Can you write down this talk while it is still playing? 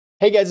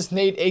Hey guys, it's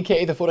Nate,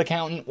 aka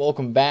TheFutAccountant.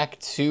 Welcome back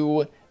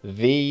to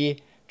the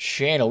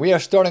channel. We are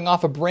starting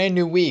off a brand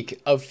new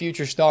week of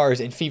future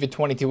stars in FIFA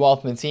 22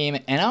 Ultimate Team,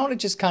 and I want to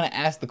just kind of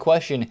ask the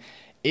question,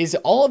 is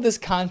all of this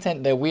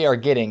content that we are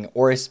getting,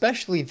 or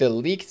especially the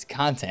leaked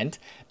content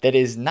that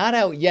is not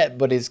out yet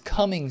but is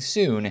coming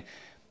soon,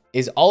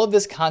 is all of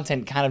this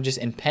content kind of just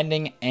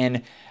impending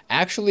and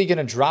actually going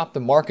to drop the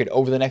market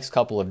over the next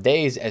couple of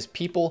days as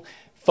people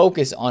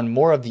focus on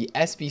more of the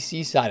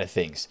SBC side of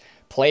things?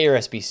 Player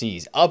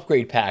SBCs,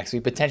 upgrade packs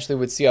we potentially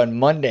would see on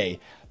Monday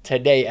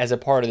today as a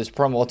part of this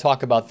promo. We'll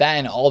talk about that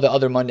and all the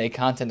other Monday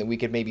content that we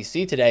could maybe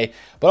see today,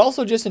 but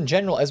also just in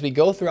general as we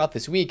go throughout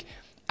this week.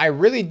 I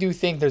really do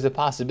think there's a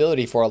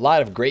possibility for a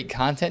lot of great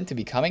content to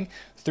be coming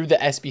through the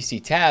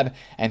SBC tab,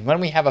 and when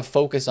we have a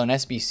focus on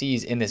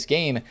SBCs in this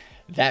game,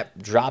 that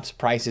drops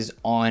prices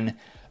on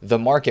the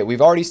market.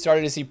 We've already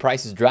started to see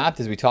prices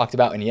dropped, as we talked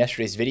about in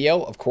yesterday's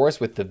video, of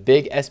course, with the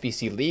big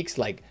SBC leaks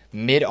like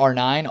mid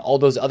R9, all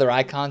those other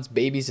icons,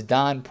 Baby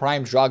Zidane,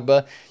 Prime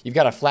Drogba. You've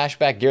got a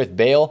flashback Gareth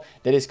Bale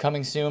that is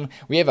coming soon.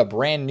 We have a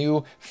brand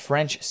new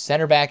French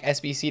center back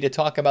SBC to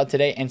talk about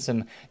today and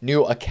some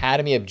new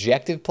Academy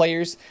objective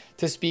players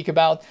to speak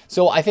about.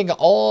 So I think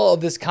all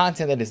of this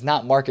content that is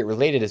not market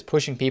related is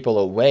pushing people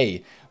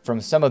away from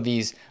some of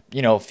these,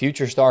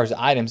 future stars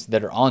items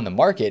that are on the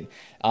market,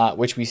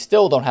 which we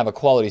still don't have a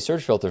quality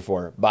search filter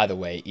for, by the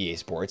way, EA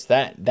Sports.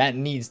 That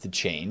needs to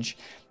change.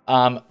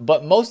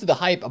 But most of the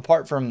hype,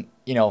 apart from,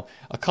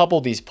 a couple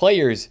of these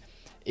players,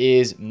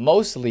 is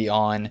mostly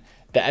on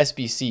the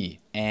SBC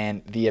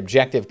and the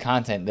objective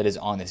content that is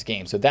on this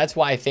game. So that's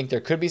why I think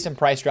there could be some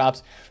price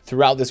drops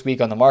throughout this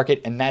week on the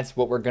market, and that's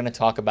what we're going to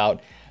talk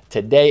about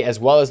today, as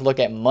well as look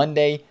at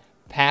Monday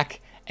pack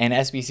and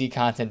SBC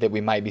content that we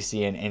might be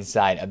seeing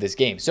inside of this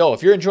game. So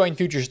if you're enjoying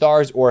future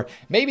stars, or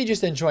maybe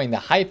just enjoying the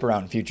hype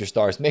around future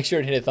stars, make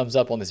sure to hit a thumbs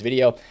up on this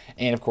video,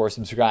 and of course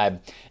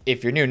subscribe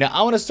if you're new. Now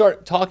I want to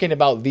start talking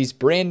about these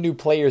brand new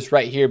players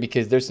right here,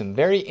 because there's some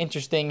very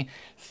interesting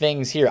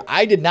things here.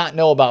 I did not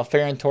know about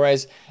Ferran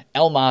Torres,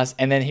 Elmas,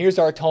 and then here's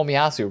our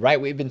Tomiyasu, right?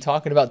 We've been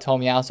talking about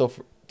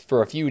Tomiyasu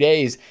for a few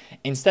days.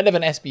 Instead of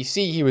an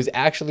SBC, he was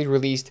actually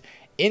released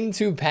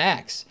into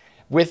packs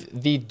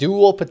with the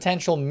dual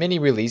potential mini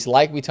release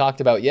like we talked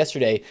about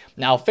yesterday.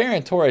 Now,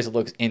 Ferran Torres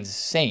looks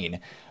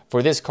insane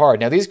for this card.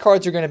 Now, these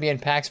cards are going to be in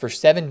packs for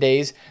 7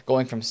 days,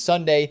 going from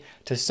Sunday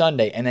to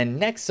Sunday. And then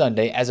next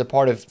Sunday, as a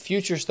part of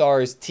Future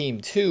Stars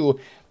Team 2,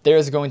 there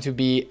is going to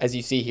be, as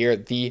you see here,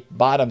 the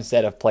bottom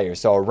set of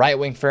players. So a right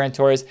wing Ferran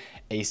Torres,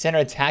 a center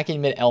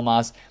attacking mid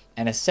Elmas,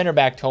 and a center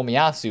back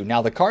Tomiyasu.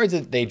 Now, the cards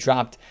that they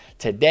dropped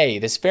today,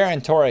 this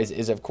Ferran Torres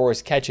is, of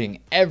course, catching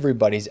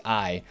everybody's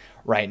eye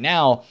right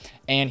now,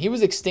 and he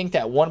was extinct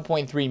at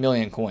 1.3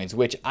 million coins,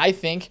 which I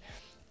think,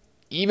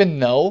 even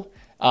though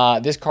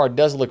this card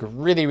does look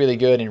really, really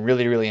good and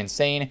really, really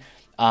insane,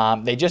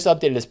 they just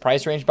updated his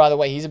price range, by the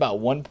way. He's about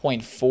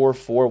 1.44,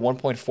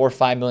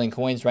 1.45 million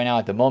coins right now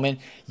at the moment.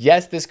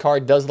 Yes, this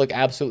card does look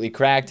absolutely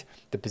cracked.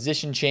 The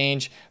position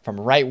change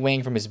from right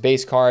wing from his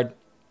base card,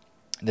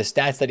 the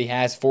stats that he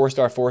has,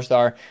 4-star,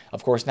 4-star,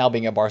 of course, now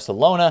being at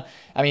Barcelona.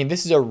 I mean,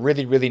 this is a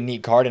really, really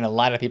neat card, and a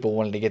lot of people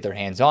wanted to get their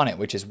hands on it,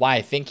 which is why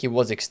I think he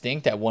was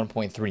extinct at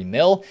 1.3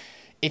 mil.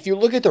 If you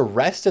look at the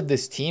rest of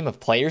this team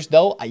of players,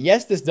 though,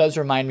 yes, this does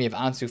remind me of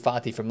Ansu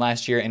Fati from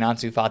last year, and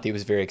Ansu Fati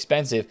was very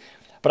expensive,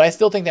 but I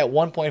still think that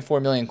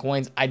 1.4 million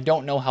coins, I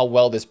don't know how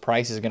well this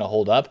price is going to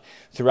hold up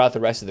throughout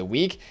the rest of the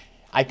week.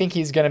 I think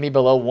he's going to be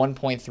below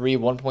 1.3,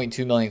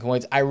 1.2 million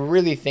coins. I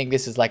really think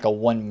this is like a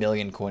 1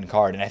 million coin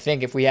card. And I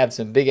think if we have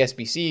some big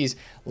SBCs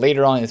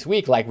later on this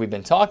week, like we've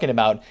been talking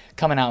about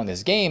coming out in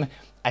this game,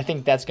 I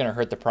think that's going to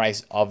hurt the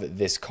price of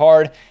this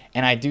card.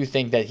 And I do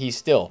think that he's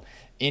still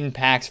in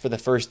packs for the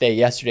first day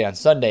yesterday on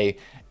Sunday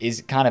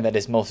is kind of at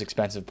his most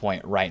expensive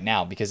point right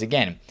now. Because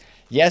again,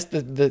 yes,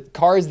 the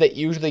cards that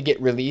usually get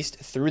released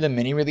through the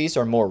mini release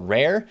are more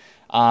rare,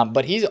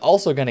 but he's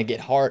also going to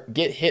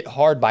get hit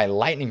hard by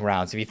lightning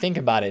rounds. If you think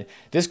about it,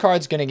 this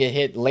card's going to get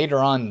hit later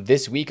on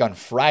this week on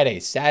Friday,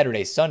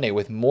 Saturday, Sunday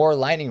with more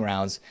lightning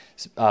rounds,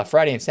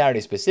 Friday and Saturday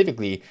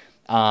specifically.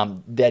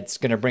 That's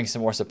going to bring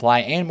some more supply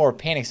and more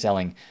panic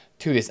selling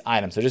to this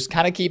item. So just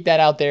kind of keep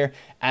that out there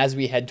as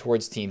we head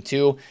towards Team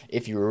 2.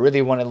 If you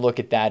really want to look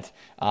at that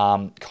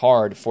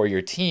card for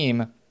your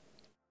team,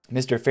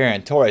 Mr.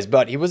 Ferran Torres,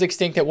 but he was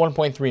extinct at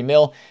 1.3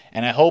 mil,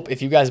 and I hope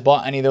if you guys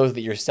bought any of those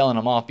that you're selling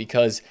them off,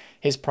 because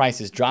his price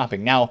is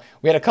dropping. Now,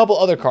 we had a couple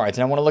other cards,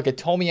 and I want to look at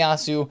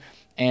Tomiyasu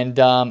and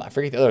I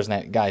forget the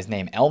other guy's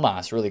name,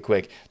 Elmas, really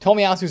quick.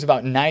 Tomiyasu is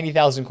about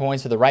 90,000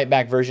 coins for the right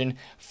back version.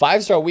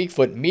 5-star weak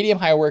foot, medium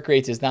high work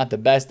rates is not the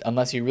best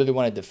unless you really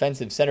want a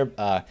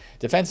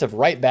defensive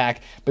right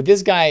back. But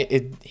this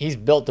guy, he's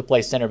built to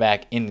play center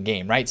back in the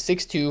game, right?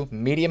 6'2",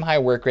 medium high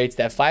work rates.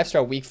 That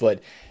 5-star weak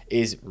foot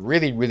is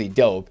really, really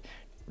dope.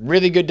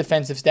 Really good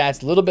defensive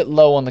stats, a little bit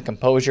low on the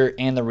composure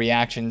and the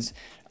reactions.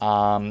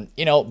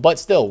 But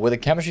still, with a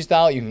chemistry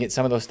style, you can get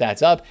some of those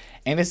stats up.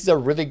 And this is a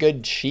really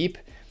good, cheap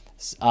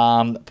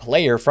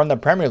player from the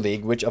Premier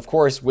League, which, of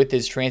course, with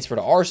his transfer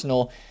to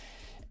Arsenal,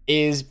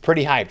 is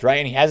pretty hyped, right?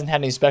 And he hasn't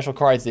had any special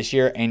cards this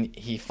year, and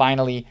he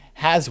finally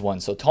has one.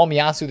 So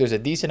Tomiyasu, there's a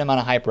decent amount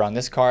of hype around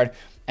this card.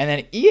 And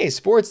then EA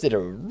Sports did a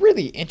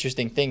really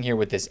interesting thing here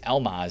with this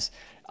Elmas.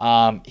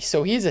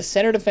 So he's a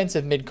center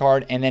defensive mid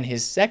card, and then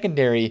his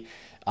secondary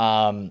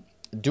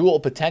dual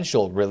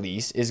potential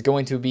release is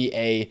going to be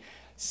a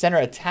center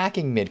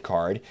attacking mid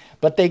card,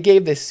 but they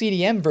gave the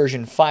CDM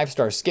version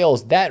 5-star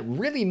skills. That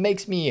really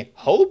makes me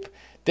hope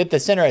that the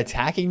center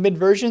attacking mid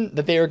version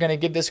that they are going to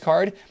give this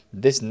card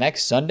this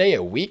next Sunday,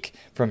 a week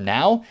from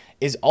now,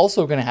 is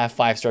also going to have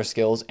 5-star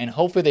skills, and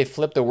hopefully they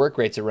flip the work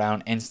rates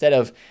around. Instead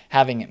of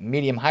having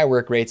medium high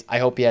work rates, I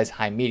hope he has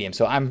high medium.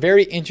 So I'm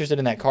very interested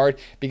in that card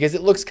because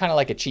it looks kind of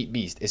like a cheap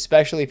beast,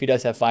 especially if he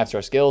does have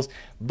 5-star skills.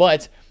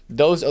 But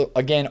those,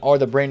 again, are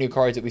the brand new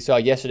cards that we saw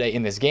yesterday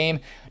in this game.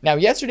 Now,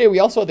 yesterday we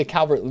also had the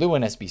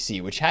Calvert-Lewin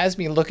SBC, which has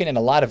me looking at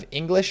a lot of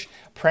English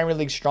Premier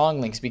League strong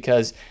links,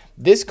 because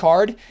this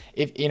card,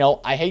 if you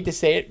know, I hate to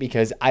say it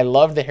because I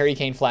love the Harry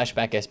Kane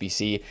flashback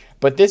SBC,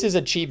 but this is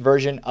a cheap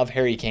version of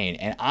Harry Kane,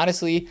 and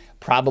honestly,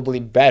 probably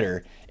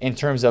better in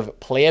terms of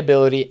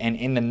playability and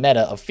in the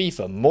meta of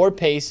FIFA. More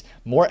pace,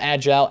 more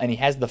agile, and he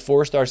has the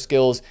 4-star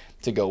skills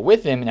to go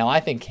with him. Now, I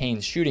think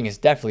Kane's shooting is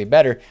definitely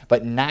better,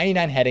 but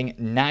 99 heading,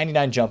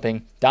 99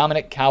 jumping,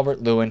 Dominic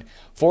Calvert-Lewin,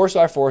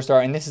 4-star, 4-star,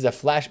 and this is a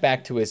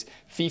flashback to his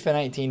FIFA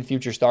 19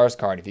 Future Stars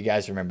card, if you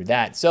guys remember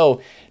that.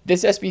 So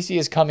this SBC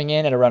is coming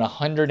in at around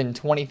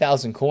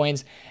 120,000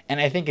 coins, and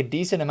I think a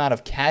decent amount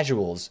of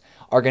casuals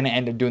are going to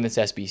end up doing this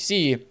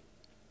SBC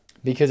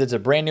because it's a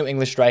brand new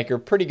English striker,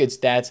 pretty good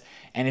stats,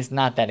 and it's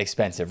not that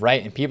expensive,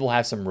 right? And people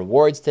have some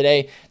rewards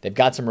today. They've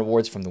got some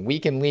rewards from the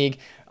weekend league.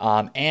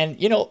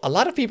 And, you know, a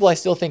lot of people I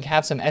still think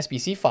have some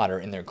SBC fodder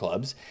in their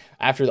clubs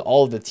after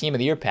all of the Team of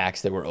the Year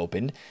packs that were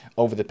opened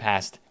over the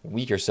past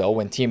week or so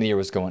when Team of the Year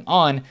was going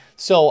on.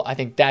 So I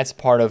think that's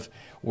part of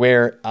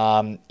where,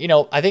 you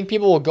know, I think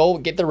people will go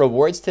get the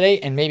rewards today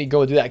and maybe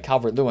go do that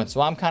Calvert-Lewin.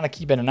 So I'm kind of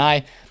keeping an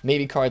eye,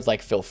 maybe cards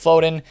like Phil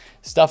Foden,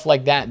 stuff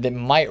like that, that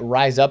might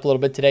rise up a little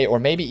bit today, or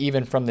maybe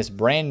even from this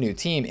brand new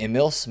team,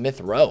 Emil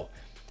Smith-Rowe,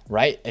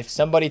 right? If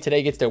somebody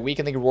today gets their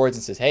weekend rewards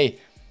and says, hey,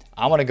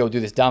 I want to go do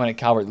this Dominic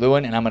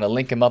Calvert-Lewin and I'm going to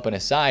link him up on a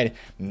side,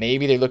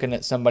 maybe they're looking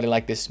at somebody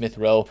like this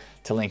Smith-Rowe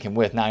to link him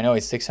with. Now, I know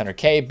he's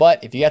 600K,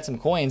 but if you got some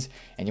coins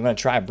and you want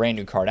to try a brand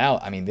new card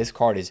out, I mean, this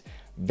card is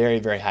very,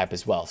 very hype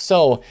as well.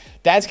 So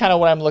that's kind of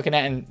what I'm looking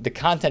at, and the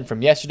content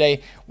from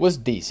yesterday was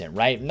decent,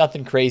 right?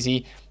 Nothing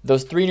crazy.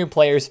 Those 3 new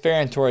players,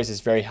 Ferran Torres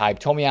is very hype,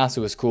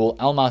 Tomiyasu is cool,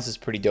 Elmas is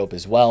pretty dope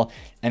as well,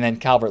 and then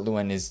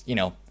Calvert-Lewin is, you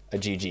know, a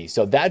GG.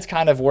 So that's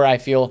kind of where I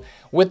feel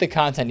with the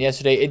content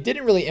yesterday. It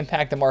didn't really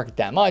impact the market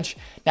that much.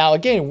 Now,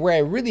 again, where I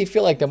really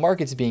feel like the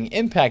market's being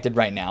impacted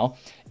right now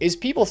is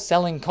people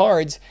selling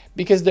cards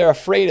because they're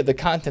afraid of the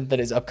content that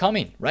is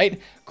upcoming,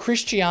 right?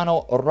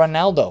 Cristiano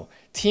Ronaldo,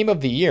 Team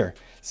of the Year,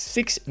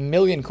 6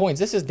 million coins.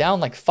 This is down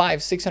like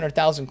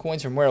 600,000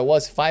 coins from where it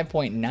was,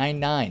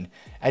 5.99,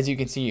 as you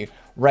can see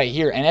right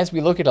here. And as we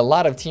look at a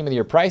lot of Team of the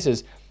Year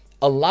prices,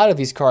 a lot of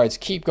these cards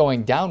keep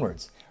going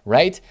downwards,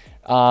 right?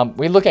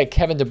 We look at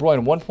Kevin De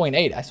Bruyne,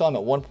 1.8. I saw him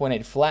at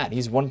 1.8 flat.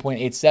 He's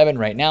 1.87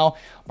 right now.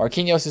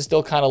 Marquinhos is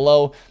still kind of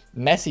low.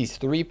 Messi's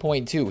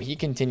 3.2. He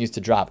continues to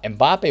drop.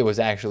 Mbappe was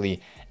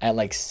actually at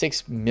like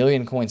 6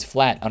 million coins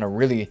flat on a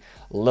really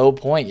low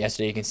point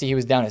yesterday. You can see he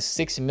was down at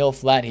 6 mil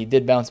flat. He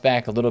did bounce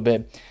back a little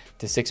bit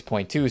to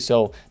 6.2,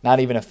 so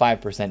not even a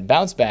 5%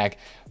 bounce back.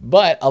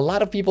 But a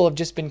lot of people have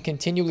just been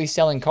continually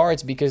selling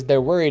cards because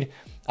they're worried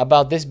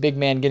about this big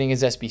man getting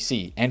his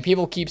SBC. And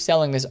people keep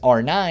selling this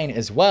R9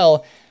 as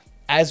well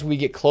as we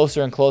get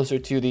closer and closer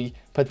to the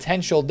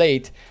potential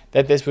date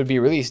that this would be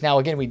released. Now,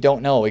 again, we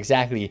don't know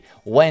exactly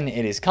when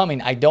it is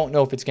coming. I don't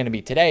know if it's going to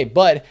be today,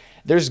 but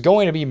there's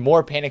going to be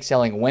more panic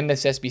selling when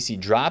this SBC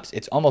drops.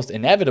 It's almost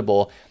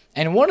inevitable.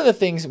 And one of the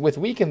things with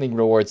Weekend League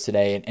rewards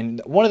today,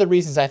 and one of the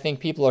reasons I think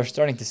people are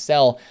starting to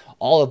sell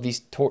all of these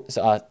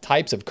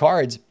types of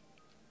cards,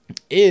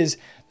 is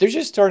they're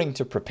just starting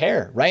to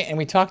prepare, right? And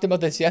we talked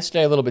about this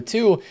yesterday a little bit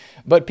too,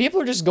 but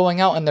people are just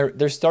going out and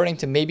they're starting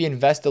to maybe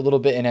invest a little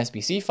bit in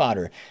SBC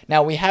fodder.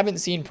 Now, we haven't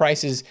seen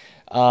prices,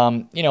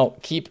 you know,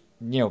 keep,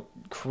 you know,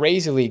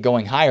 crazily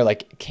going higher.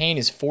 Like Kane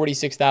is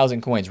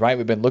 46,000 coins, right?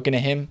 We've been looking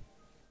at him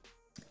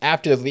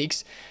after the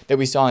leaks that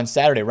we saw on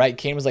Saturday, right?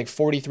 Kane was like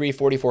 43,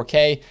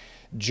 44K,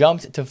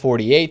 jumped to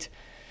 48.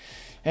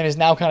 And is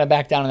now kind of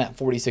back down in that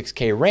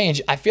 46K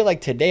range. I feel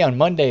like today on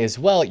Monday as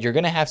well, you're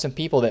going to have some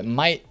people that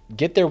might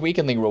get their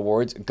Weekend League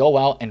rewards, go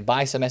out and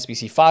buy some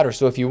SBC fodder.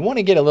 So if you want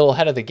to get a little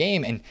ahead of the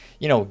game and,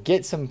 you know,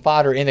 get some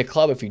fodder in the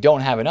club if you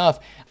don't have enough,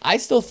 I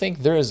still think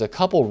there is a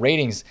couple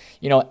ratings,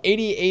 you know,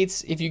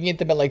 88s, if you can get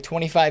them at like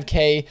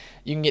 25K,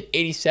 you can get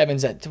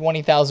 87s at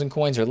 20,000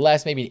 coins or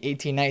less, maybe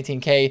 18,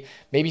 19K,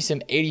 maybe some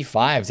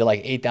 85s at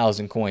like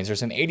 8,000 coins, or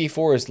some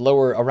 84s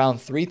lower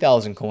around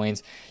 3,000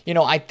 coins. You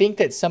know, I think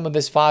that some of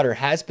this fodder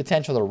has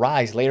potential to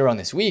rise later on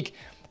this week,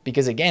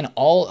 because again,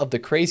 all of the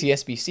crazy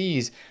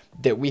SBCs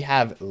that we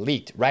have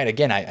leaked, right?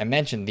 Again, I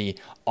mentioned the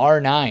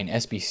R9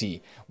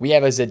 SBC. We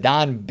have a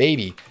Zidane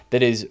baby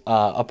that is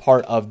a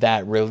part of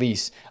that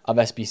release of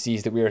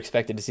SBCs that we were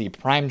expected to see.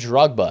 Prime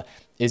Drogba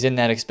is in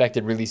that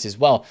expected release as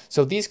well.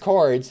 So these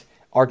cards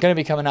are going to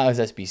be coming out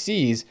as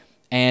SBCs,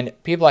 and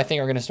people, I think,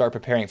 are going to start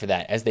preparing for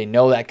that as they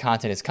know that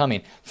content is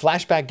coming.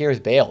 Flashback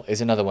Gareth Bale is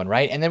another one,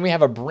 right? And then we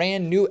have a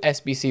brand new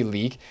SBC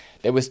leak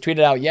that was tweeted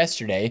out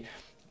yesterday.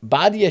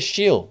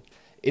 Badiashile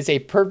is a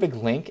perfect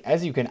link,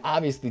 as you can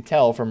obviously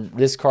tell from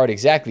this card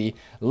exactly.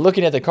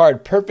 Looking at the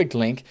card, perfect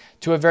link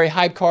to a very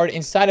hype card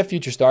inside of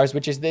Future Stars,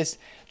 which is this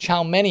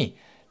Tchouaméni.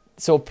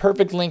 So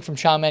perfect link from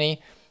Tchouaméni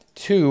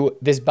to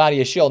this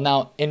Badiashile.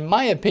 Now, in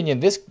my opinion,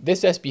 this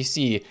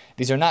SBC,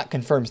 these are not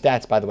confirmed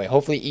stats, by the way.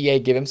 Hopefully EA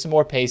give him some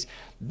more pace.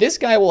 This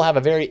guy will have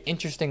a very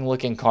interesting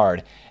looking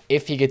card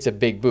if he gets a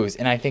big boost.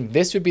 And I think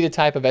this would be the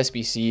type of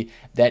SBC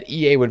that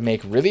EA would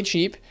make really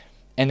cheap,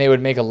 and they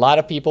would make a lot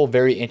of people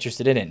very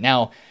interested in it.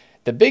 Now,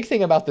 the big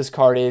thing about this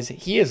card is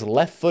he is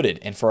left-footed,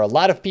 and for a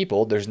lot of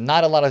people, there's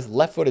not a lot of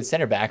left-footed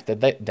center back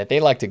that they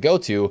like to go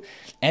to,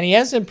 and he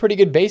has some pretty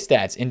good base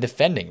stats in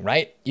defending,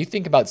 right? You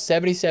think about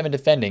 77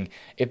 defending.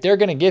 If they're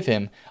going to give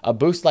him a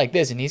boost like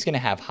this, and he's going to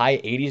have high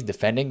 80s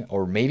defending,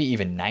 or maybe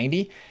even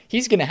 90,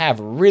 he's going to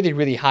have really,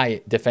 really high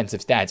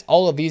defensive stats.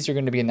 All of these are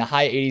going to be in the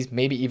high 80s,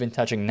 maybe even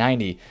touching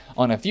 90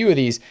 on a few of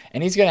these,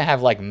 and he's going to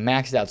have like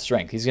maxed out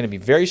strength. He's going to be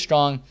very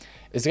strong.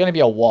 It's going to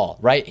be a wall,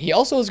 right? He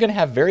also is going to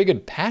have very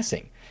good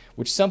passing,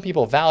 which some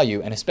people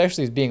value, and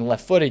especially as being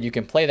left-footed, you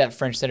can play that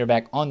French center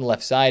back on the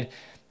left side,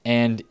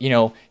 and, you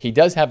know, he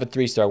does have a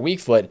 3-star weak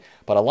foot,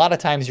 but a lot of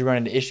times you run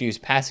into issues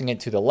passing it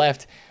to the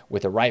left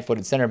with a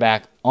right-footed center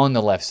back on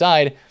the left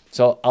side,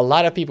 so a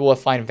lot of people will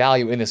find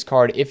value in this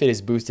card if it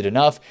is boosted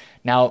enough.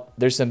 Now,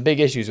 there's some big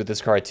issues with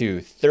this card too.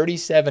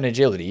 37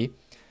 agility,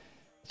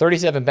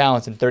 37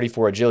 balance, and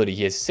 34 agility.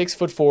 He is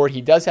 6'4".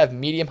 He does have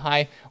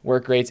medium-high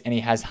work rates, and he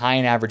has high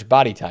and average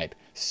body type.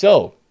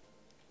 So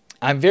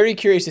I'm very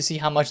curious to see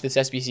how much this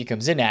SBC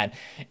comes in at,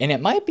 and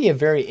it might be a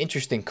very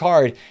interesting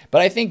card,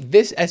 but I think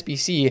this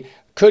SBC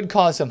could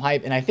cause some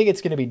hype, and I think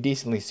it's going to be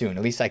decently soon.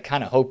 At least I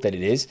kind of hope that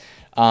it is.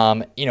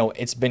 You know,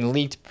 it's been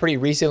leaked pretty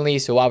recently,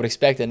 so I would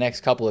expect the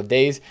next couple of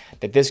days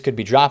that this could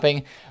be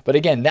dropping. But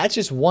again, that's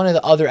just one of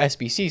the other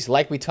SBCs.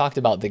 Like we talked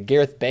about, the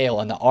Gareth Bale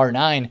and the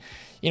R9,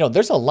 you know,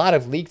 there's a lot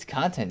of leaked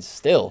content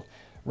still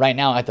right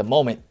now at the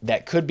moment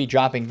that could be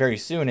dropping very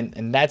soon,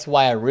 and that's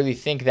why I really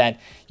think that,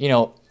 you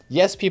know,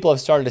 yes, people have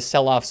started to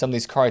sell off some of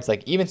these cards,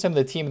 like even some of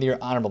the Team of the Year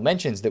honorable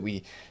mentions that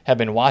we have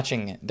been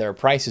watching their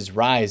prices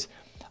rise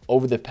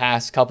over the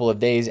past couple of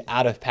days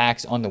out of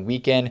packs on the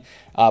weekend.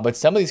 But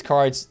some of these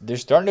cards, they're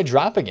starting to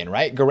drop again,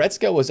 right?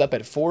 Goretzka was up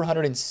at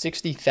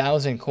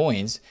 460,000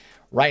 coins.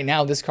 Right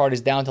now, this card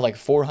is down to like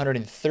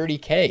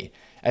 430K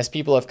as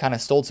people have kind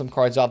of sold some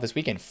cards off this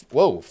weekend.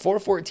 Whoa,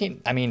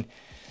 414. I mean,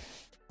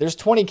 there's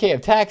 20K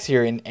of tax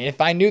here, and if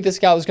I knew this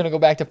guy was going to go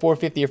back to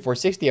 450 or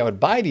 460, I would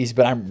buy these,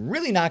 but I'm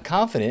really not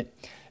confident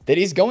that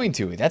he's going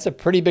to. That's a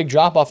pretty big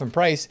drop off in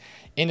price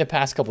in the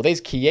past couple of days.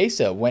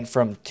 Chiesa went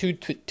from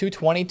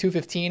 220,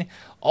 215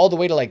 all the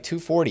way to like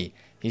 240.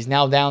 He's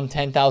now down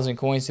 10,000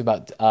 coins to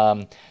about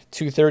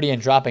 230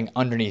 and dropping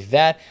underneath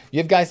that. You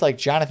have guys like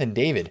Jonathan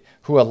David,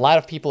 who a lot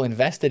of people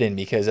invested in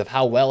because of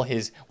how well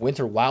his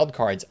Winter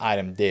Wildcards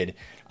item did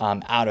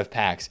out of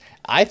packs.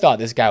 I thought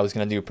this guy was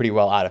going to do pretty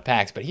well out of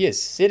packs, but he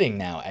is sitting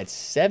now at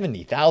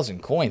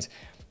 70,000 coins,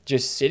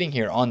 just sitting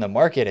here on the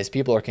market as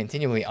people are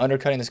continually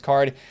undercutting this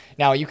card.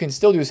 Now, you can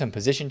still do some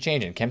position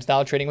change and chem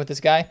style trading with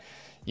this guy.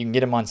 You can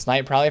get him on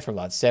Snipe probably for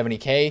about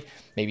 70K,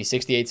 maybe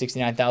 68,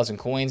 69,000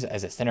 coins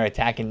as a center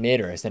attacking mid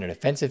or a center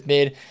defensive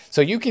mid.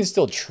 So you can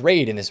still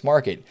trade in this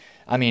market.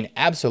 I mean,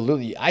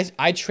 absolutely.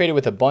 I traded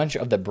with a bunch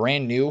of the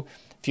brand new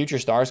Future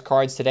Stars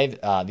cards today.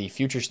 The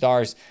Future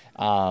Stars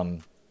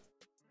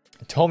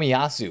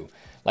Tomiyasu,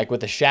 like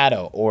with the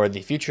Shadow, or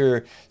the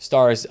Future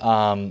Stars,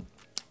 the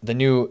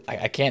new,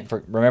 I can't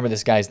remember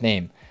this guy's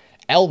name.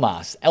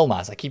 Elmas.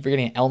 I keep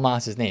forgetting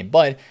Elmas's name.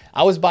 But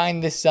I was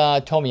buying this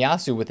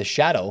Tomiyasu with the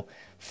Shadow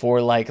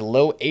for like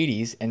low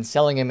 80s and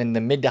selling him in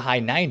the mid to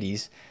high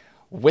 90s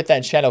with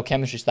that Shadow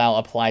chemistry style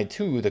applied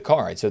to the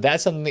card. So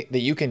that's something that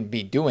you can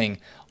be doing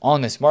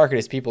on this market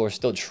as people are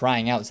still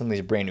trying out some of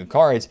these brand new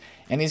cards.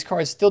 And these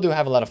cards still do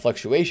have a lot of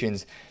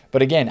fluctuations.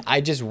 But again, I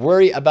just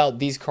worry about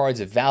these cards'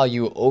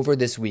 value over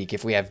this week.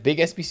 If we have big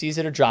SBCs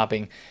that are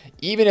dropping,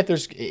 even if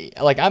there's,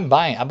 like I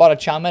bought a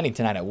Tchouaméni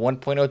tonight at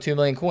 1.02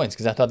 million coins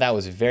because I thought that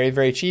was very,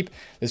 very cheap.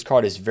 This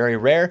card is very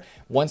rare.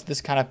 Once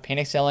this kind of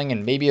panic selling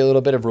and maybe a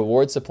little bit of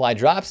reward supply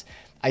drops,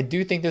 I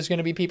do think there's going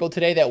to be people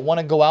today that want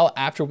to go out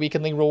after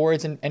weekly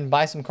rewards and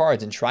buy some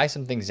cards and try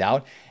some things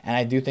out. And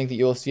I do think that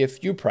you'll see a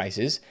few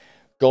prices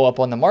go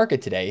up on the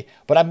market today,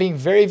 but I'm being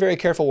very, very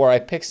careful where I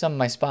pick some of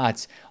my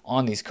spots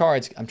on these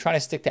cards. I'm trying to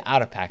stick to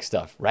out of pack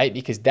stuff, right?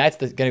 Because that's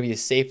going to be the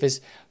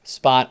safest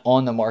spot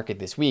on the market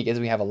this week, as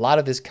we have a lot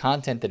of this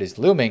content that is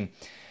looming.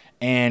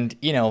 And,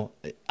 you know,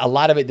 a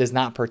lot of it does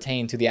not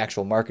pertain to the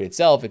actual market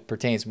itself. It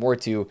pertains more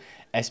to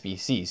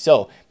SBC.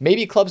 So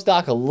maybe club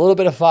stock, a little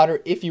bit of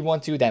fodder if you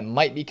want to. That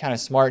might be kind of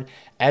smart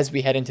as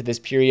we head into this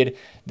period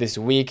this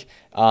week.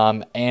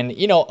 And,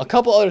 you know, a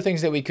couple other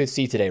things that we could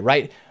see today,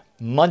 right?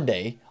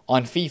 Monday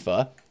on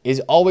FIFA is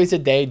always a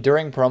day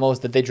during promos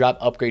that they drop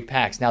upgrade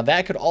packs. Now,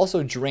 that could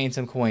also drain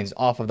some coins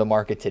off of the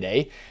market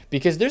today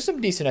because there's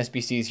some decent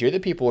SBCs here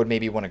that people would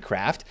maybe want to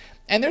craft,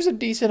 and there's a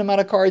decent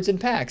amount of cards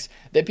and packs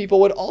that people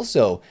would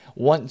also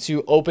want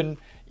to open,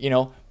 you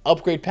know,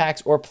 upgrade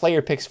packs or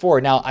player picks for.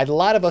 Now, a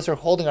lot of us are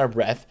holding our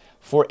breath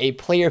for a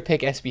player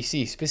pick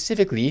SBC,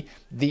 specifically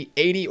the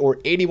 80 or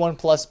 81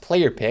 plus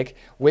player pick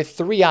with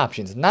 3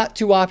 options, not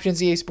 2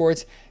 options. EA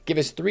Sports, give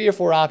us 3 or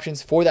 4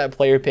 options for that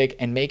player pick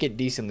and make it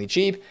decently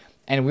cheap,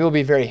 and we'll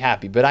be very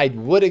happy. But I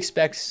would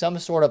expect some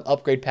sort of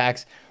upgrade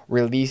packs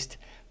released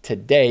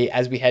today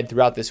as we head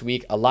throughout this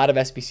week. A lot of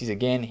SBCs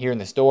again here in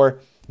the store.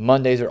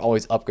 Mondays are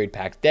always upgrade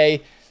pack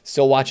day,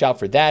 so watch out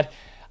for that.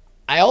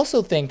 I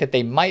also think that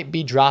they might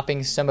be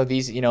dropping some of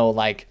these, you know,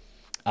 like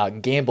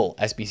gamble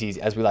SBCs,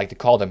 as we like to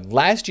call them.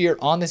 Last year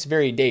on this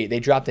very date, they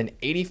dropped an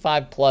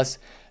 85 plus,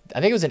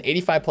 I think it was an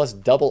 85 plus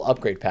double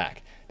upgrade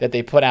pack that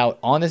they put out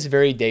on this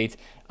very date.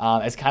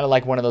 It's kind of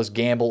like one of those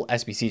gamble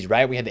SBCs,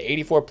 right? We had the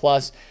 84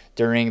 plus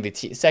during the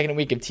second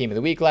week of Team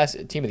of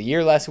the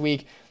Year last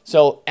week.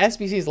 So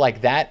SBCs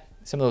like that,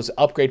 some of those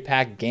upgrade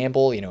pack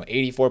gamble, you know,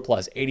 84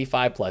 plus,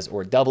 85 plus,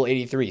 or double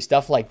 83,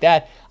 stuff like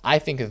that. I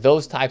think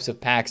those types of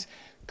packs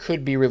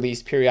could be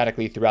released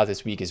periodically throughout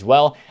this week as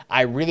well.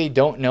 I really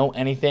don't know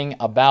anything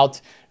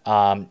about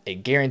a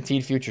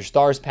guaranteed future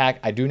stars pack.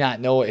 I do not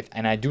know if,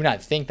 and I do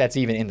not think that's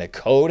even in the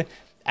code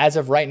as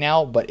of right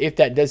now. But if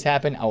that does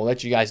happen, I will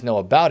let you guys know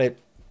about it.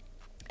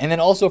 And then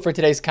also for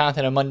today's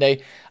content on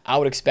Monday, I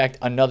would expect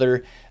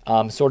another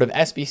sort of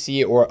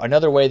SBC, or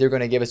another way they're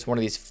going to give us one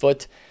of these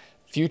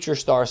future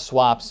star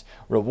swaps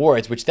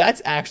rewards, which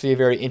that's actually a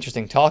very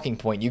interesting talking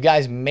point. You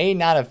guys may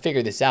not have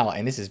figured this out,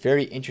 and this is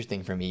very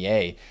interesting from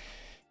EA.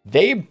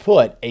 They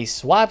put a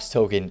swaps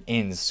token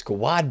in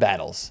squad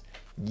battles.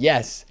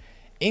 Yes,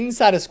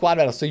 inside of squad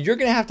battles. So you're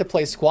going to have to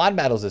play squad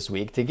battles this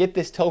week to get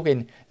this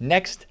token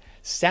next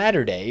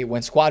Saturday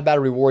when squad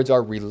battle rewards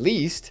are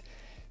released.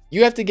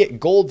 You have to get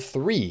gold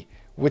 3,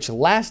 which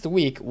last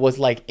week was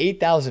like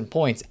 8,000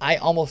 points. I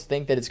almost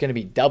think that it's going to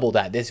be double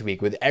that this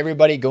week with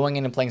everybody going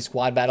in and playing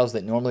squad battles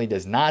that normally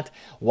does not.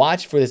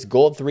 Watch for this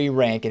gold 3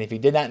 rank. And if you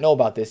did not know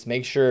about this,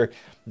 make sure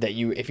that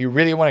if you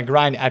really want to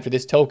grind after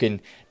this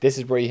token, this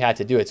is where you had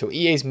to do it. So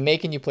EA's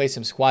making you play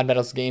some squad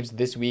battles games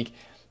this week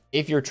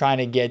if you're trying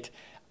to get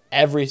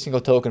every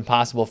single token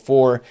possible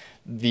for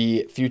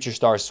the future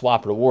star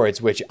swap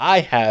rewards, which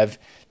I have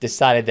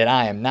decided that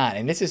I am not.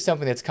 And this is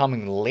something that's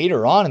coming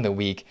later on in the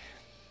week.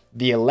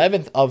 The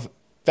 11th of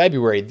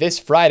February, this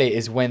Friday,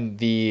 is when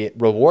the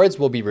rewards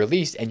will be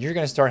released, and you're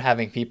going to start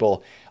having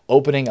people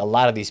opening a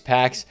lot of these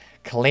packs,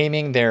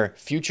 claiming their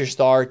future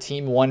star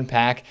team 1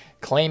 pack,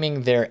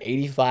 claiming their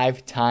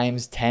 85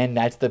 times 10.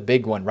 That's the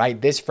big one, right?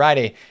 This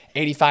Friday,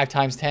 85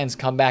 times 10s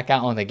come back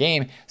out on the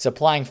game,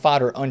 supplying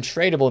fodder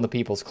untradeable in the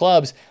people's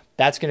clubs.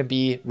 That's going to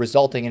be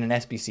resulting in an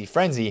SBC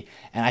frenzy.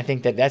 And I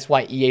think that that's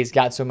why EA's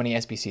got so many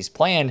SBCs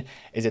planned,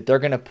 is that they're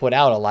going to put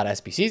out a lot of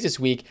SBCs this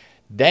week.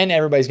 Then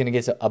everybody's going to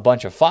get a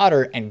bunch of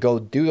fodder and go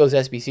do those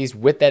SBCs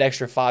with that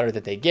extra fodder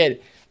that they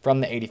get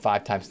from the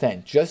 85 times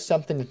 10. Just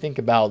something to think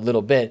about a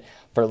little bit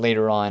for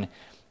later on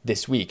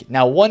this week.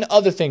 Now, one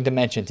other thing to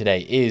mention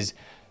today is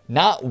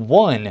not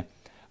 1,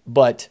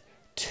 but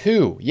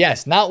 2.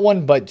 Yes, not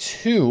 1, but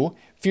 2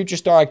 Future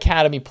Star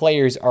Academy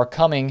players are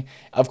coming.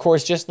 Of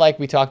course, just like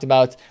we talked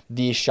about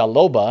the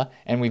Shaloba,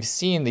 and we've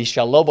seen the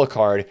Shaloba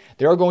card,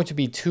 there are going to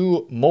be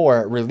 2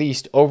 more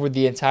released over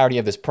the entirety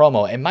of this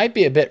promo. It might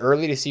be a bit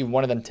early to see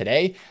one of them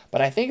today, but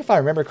I think if I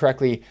remember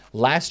correctly,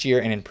 last year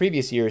and in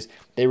previous years,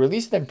 they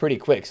released them pretty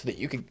quick so that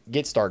you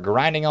could start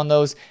grinding on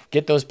those,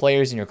 get those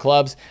players in your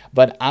clubs.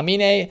 But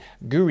Amine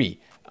Guri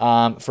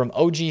from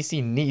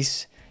OGC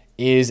Nice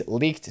is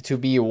leaked to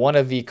be one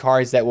of the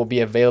cards that will be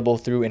available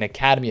through an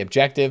Academy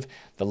objective,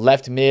 the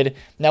left mid.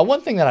 Now,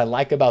 one thing that I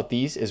like about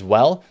these as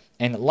well,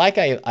 and like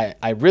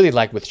I really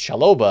like with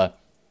Shaloba,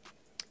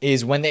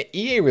 is when the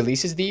EA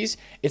releases these,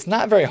 it's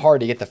not very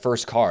hard to get the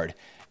first card.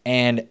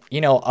 And,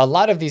 you know, a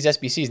lot of these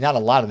SBCs, not a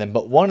lot of them,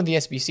 but one of the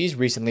SBCs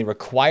recently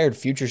required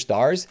future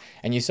stars,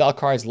 and you saw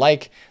cards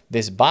like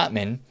this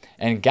Botman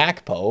and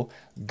Gakpo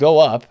go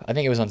up. I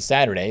think it was on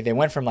Saturday. They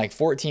went from like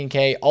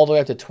 14K all the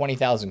way up to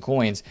 20,000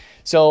 coins.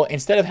 So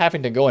instead of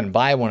having to go and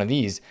buy one of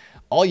these,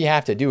 all you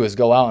have to do is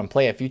go out and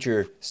play a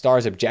future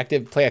stars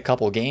objective, play a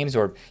couple games,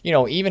 or, you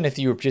know, even if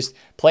you're just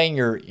playing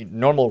your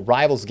normal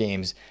rivals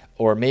games,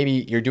 or maybe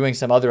you're doing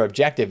some other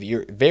objective,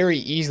 you're very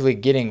easily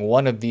getting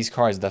one of these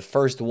cards, the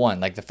first one.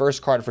 Like the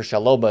first card for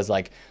Shaloba is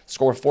like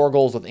score 4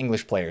 goals with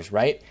English players,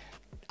 right?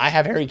 I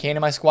have Harry Kane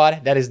in my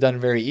squad. That is done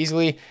very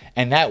easily.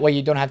 And that way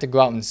you don't have to go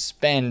out and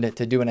spend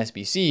to do an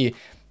SBC.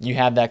 You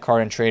have that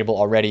card untradeable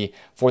already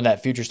for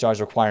that Future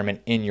Stars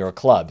requirement in your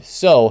club.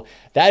 So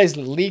that is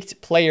Leaked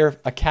Player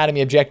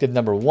Academy objective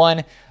number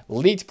 1.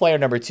 Leaked player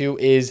number 2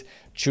 is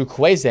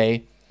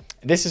Chukwueze.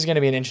 This is going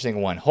to be an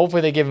interesting one.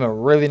 Hopefully they give him a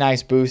really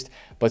nice boost,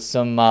 but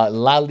some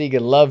La Liga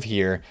love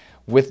here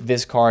with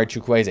this card,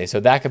 Chukwueze. So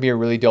that could be a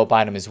really dope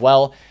item as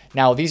well.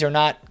 Now, these are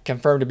not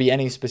confirmed to be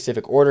any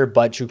specific order,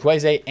 but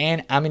Chukwueze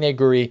and Amine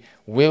Guri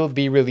will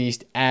be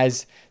released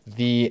as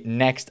the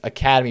next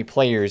Academy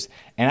players.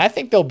 And I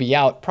think they'll be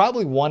out.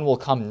 Probably one will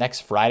come next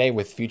Friday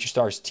with Future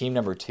Stars team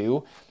number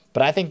 2.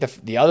 But I think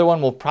the other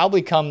one will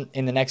probably come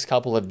in the next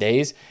couple of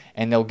days,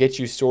 and they'll get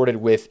you sorted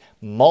with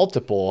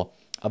multiple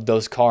of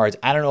those cards.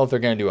 I don't know if they're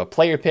going to do a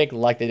player pick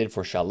like they did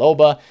for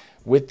Shaloba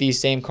with these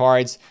same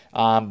cards,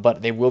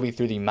 but they will be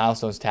through the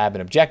milestones tab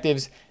and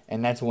objectives,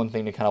 and that's one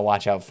thing to kind of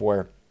watch out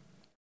for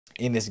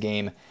in this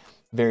game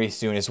very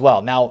soon as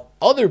well. Now,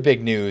 other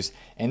big news,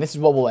 and this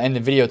is what we'll end the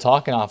video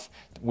talking off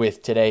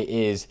with today,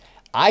 is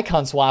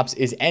Icon Swaps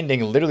is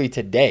ending literally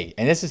today.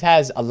 And this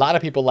has a lot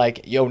of people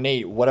like, yo,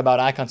 Nate, what about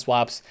Icon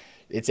Swaps?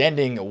 It's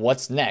ending.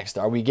 What's next?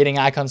 Are we getting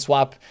Icon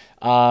Swap,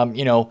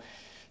 2?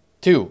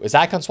 Is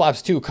Icon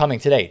Swaps 2 coming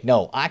today?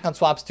 No, Icon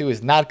Swaps 2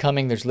 is not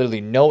coming. There's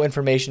literally no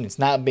information. It's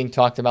not being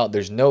talked about.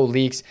 There's no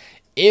leaks.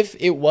 If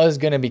it was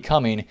going to be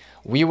coming,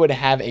 we would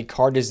have a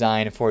card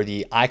design for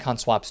the Icon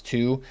Swaps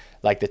 2,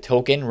 like the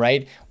token,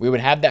 right? We would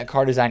have that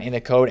card design in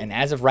the code. And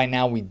as of right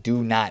now, we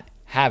do not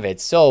have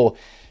it. So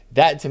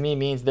that to me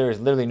means there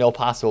is literally no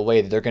possible way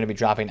that they're going to be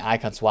dropping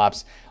Icon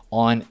Swaps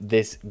on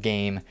this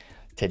game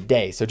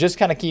today. So just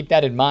kind of keep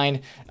that in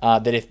mind,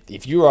 that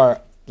if you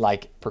are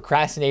like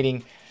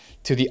procrastinating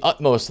to the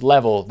utmost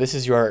level, this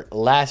is your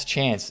last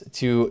chance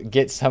to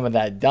get some of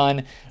that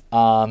done,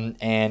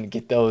 and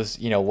get those,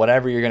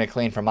 whatever you're going to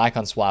claim from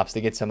Icon Swaps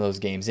to get some of those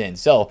games in.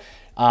 So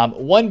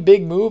one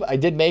big move I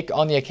did make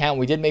on the account,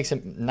 we did make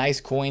some nice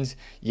coins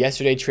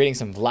yesterday trading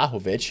some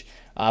Vlahovic,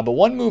 but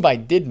one move I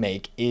did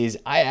make is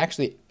I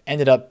actually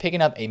ended up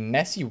picking up a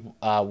Messi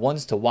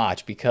ones to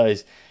watch,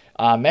 because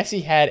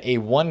Messi had a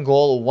 1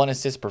 goal, 1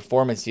 assist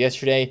performance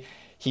yesterday.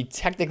 He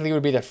technically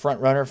would be the front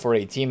runner for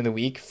a team of the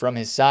week from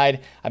his side.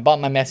 I bought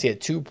my Messi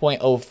at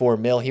 2.04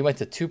 mil. He went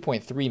to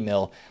 2.3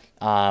 mil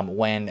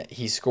when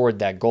he scored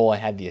that goal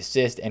and had the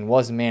assist and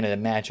was man of the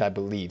match, I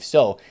believe.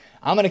 So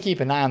I'm going to keep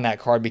an eye on that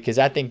card, because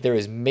I think there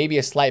is maybe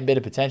a slight bit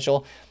of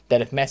potential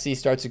that if Messi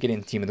starts to get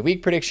into team of the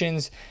week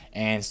predictions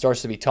and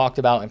starts to be talked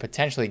about and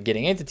potentially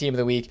getting into team of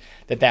the week,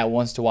 that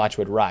ones to watch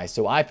would rise.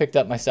 So I picked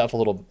up myself a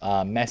little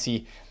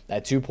Messi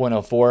at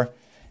 2.04.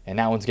 And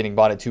that one's getting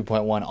bought at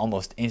 2.1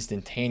 almost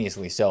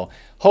instantaneously. So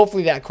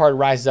hopefully that card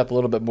rises up a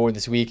little bit more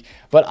this week.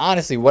 But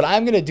honestly, what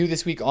I'm going to do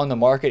this week on the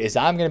market is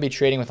I'm going to be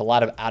trading with a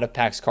lot of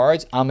out-of-packs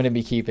cards. I'm going to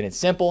be keeping it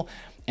simple.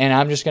 And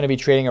I'm just going to be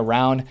trading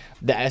around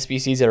the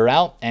SBCs that are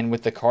out and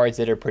with the cards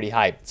that are pretty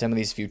hyped. Some of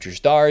these Future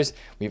Stars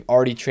we've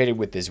already traded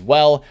with as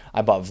well.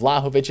 I bought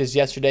Vlahovic's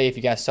yesterday. If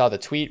you guys saw the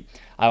tweet,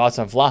 I bought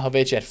some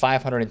Vlahovic at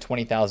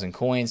 520,000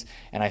 coins,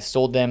 and I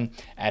sold them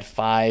at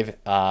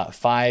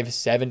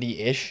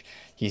 570-ish.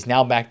 He's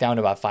now back down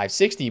to about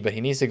 560, but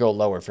he needs to go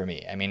lower for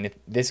me. I mean, if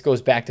this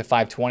goes back to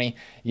 520,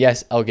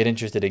 yes, I'll get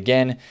interested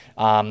again.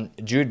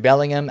 Jude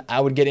Bellingham,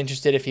 I would get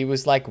interested if he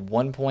was like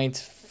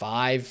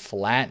 1.5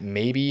 flat,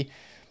 maybe.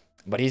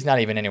 But he's not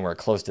even anywhere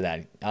close to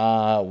that.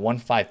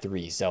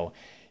 153. So,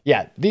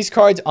 yeah, these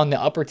cards on the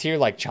upper tier,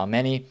 like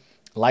Tchouaméni,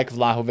 like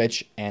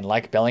Vlahovic, and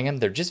like Bellingham,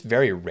 they're just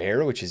very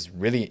rare, which is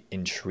really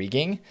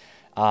intriguing.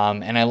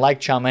 And I like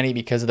Tchouaméni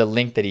because of the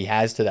link that he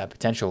has to that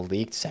potential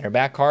leaked center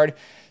back card.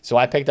 So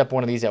I picked up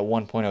one of these at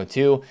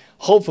 1.02.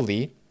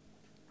 Hopefully,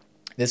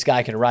 this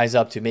guy can rise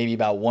up to maybe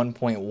about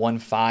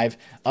 1.15.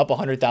 Up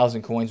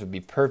 100,000 coins would be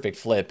perfect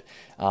flip.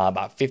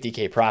 About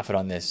 50K profit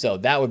on this. So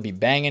that would be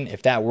banging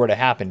if that were to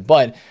happen.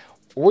 But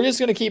we're just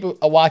going to keep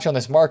a watch on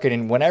this market.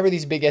 And whenever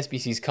these big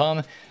SBCs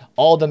come,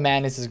 all the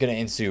madness is going to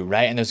ensue,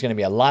 right? And there's going to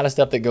be a lot of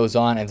stuff that goes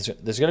on. And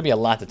there's going to be a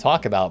lot to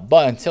talk about.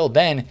 But until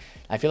then,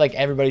 I feel like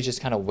everybody's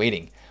just kind of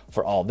waiting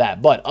for all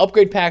that. But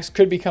upgrade packs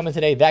could be coming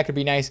today. That could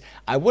be nice.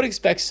 I would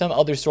expect some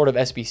other sort of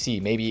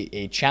SBC, maybe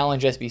a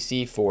challenge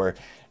SBC for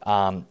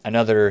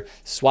another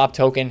swap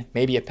token,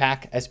 maybe a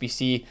pack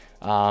SBC,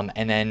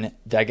 and then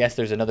I guess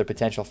there's another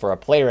potential for a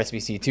player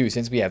SBC too,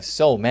 since we have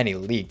so many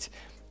leaked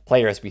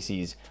player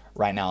SBCs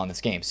right now in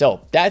this game.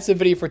 So that's the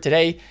video for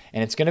today,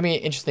 and it's going to be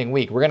an interesting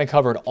week. We're going to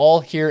cover it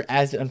all here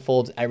as it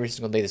unfolds every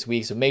single day this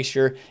week. So make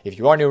sure, if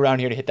you are new around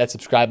here, to hit that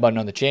subscribe button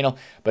on the channel.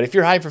 But if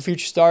you're hyped for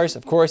Future Stars,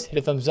 of course, hit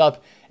a thumbs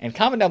up and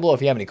comment down below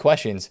if you have any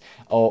questions,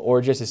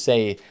 or just to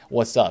say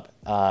what's up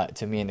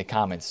to me in the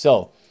comments.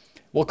 So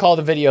we'll call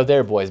the video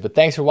there, boys. But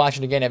thanks for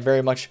watching again. I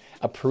very much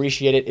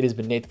appreciate it. It has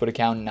been Nate, the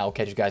FutAccountant, and I will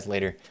catch you guys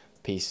later.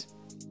 Peace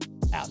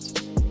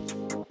out.